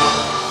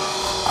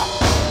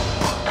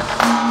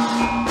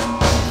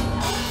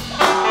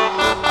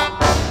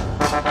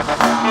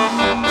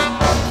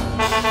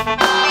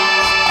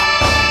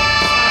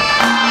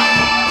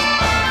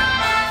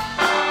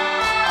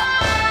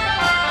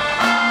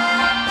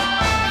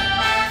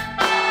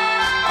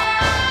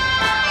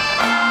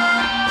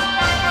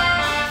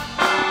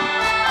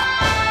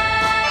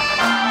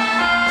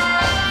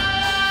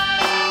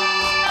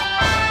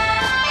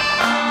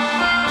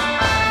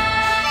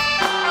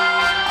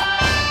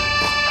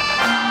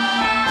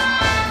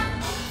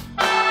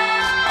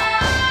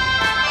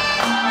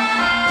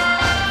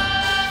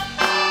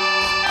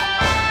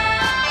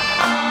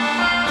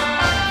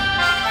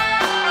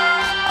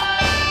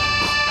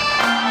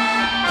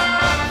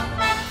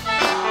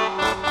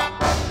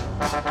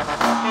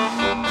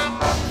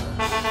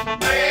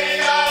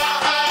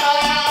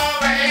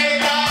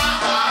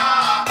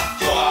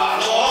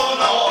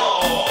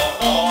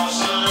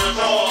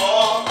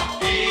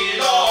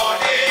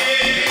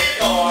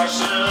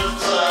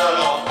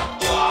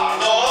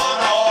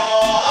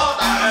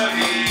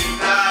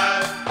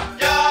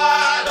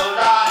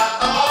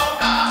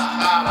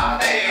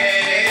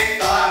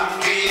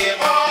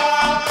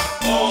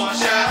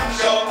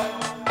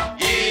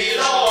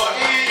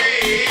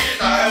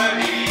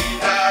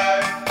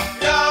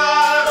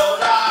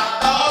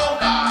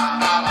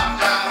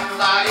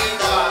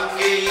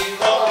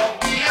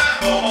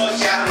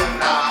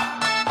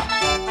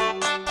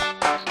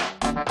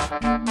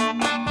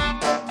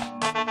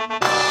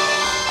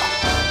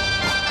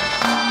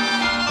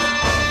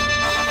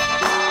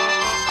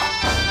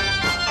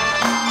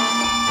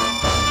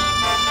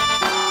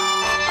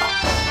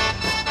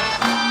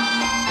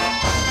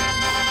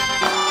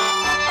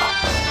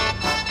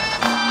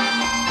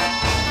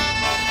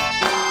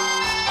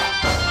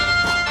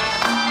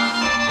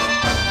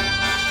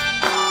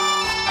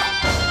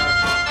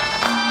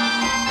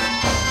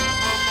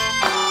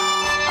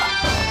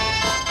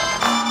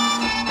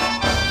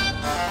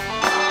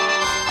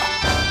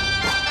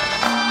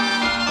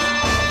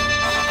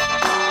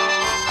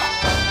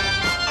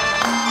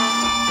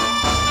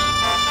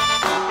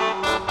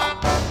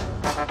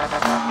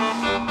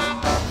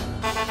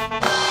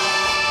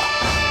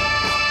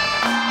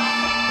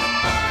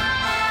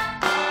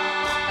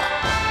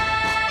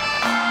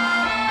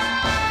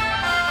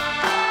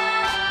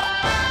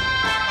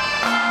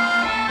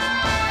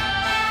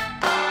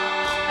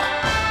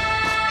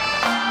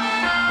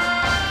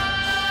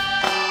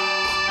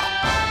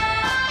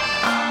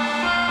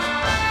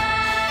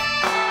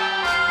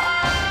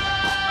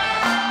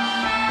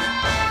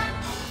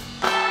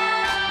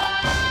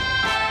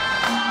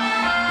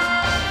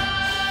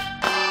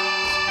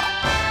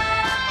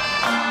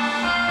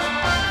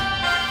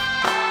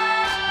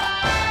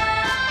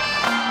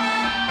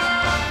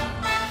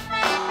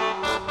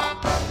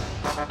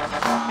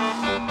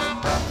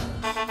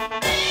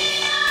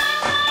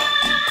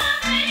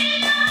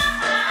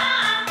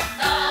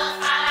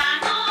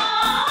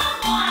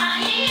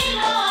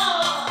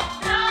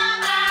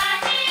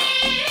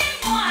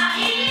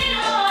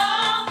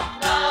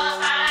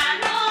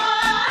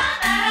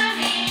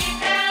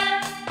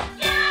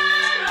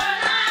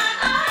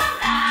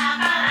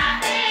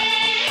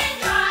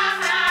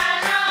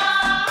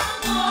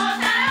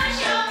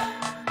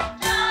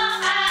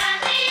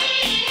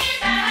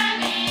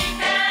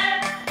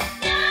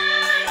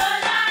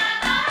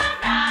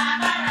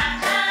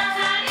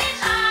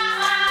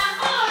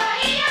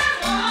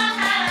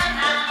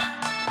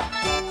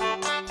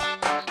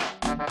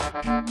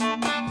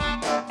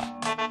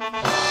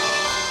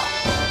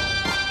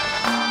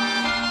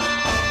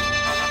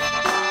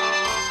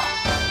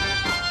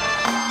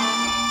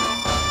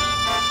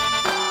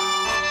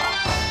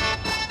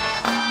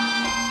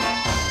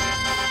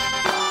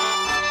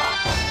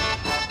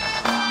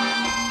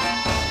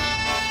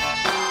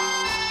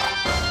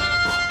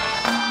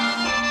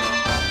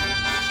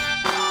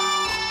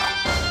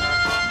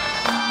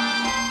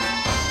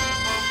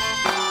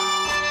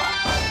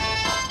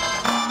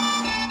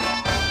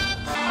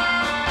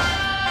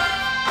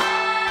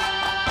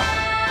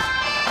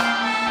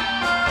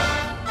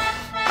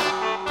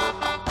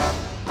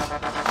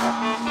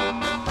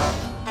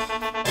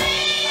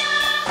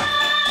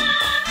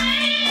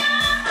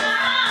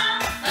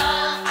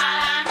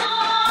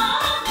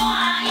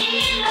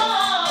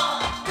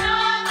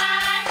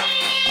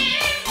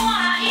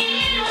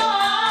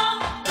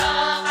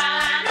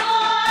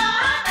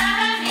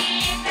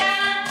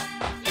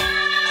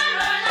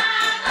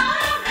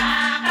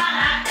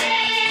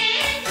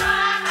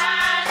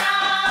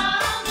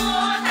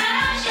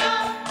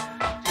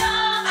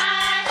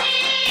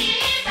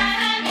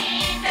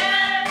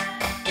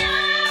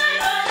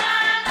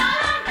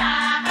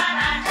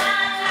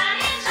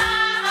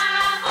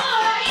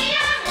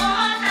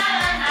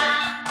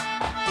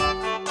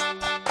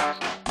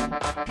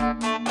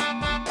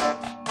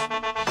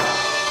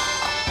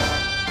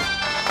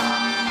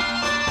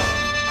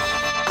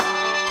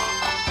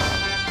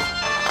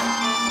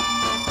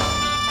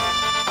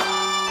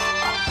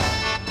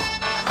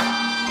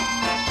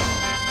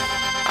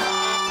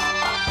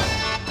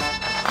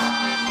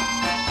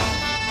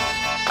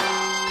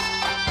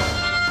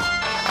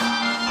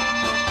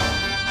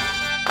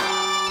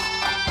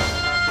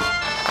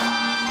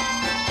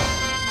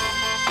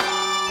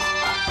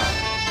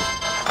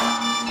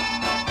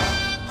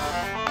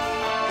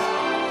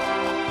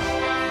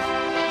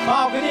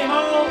好给你们，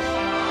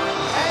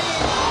哎，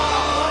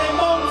我的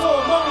梦做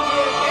梦姐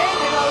给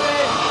你了的，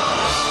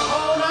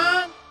后南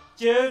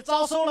就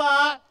招收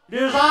了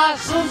绿沙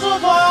狮子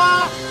座。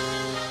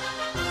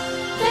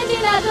尊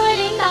敬的各位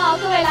领导、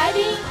各位来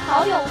宾，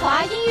陶永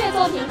华音乐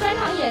作品专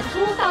场演出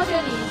到这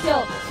里就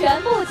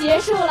全部结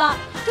束了。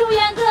祝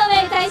愿各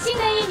位在新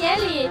的一年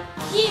里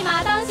一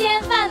马当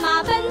先，万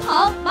马奔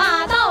腾，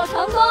马到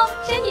成功，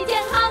身体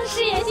健康，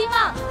事业兴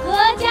旺。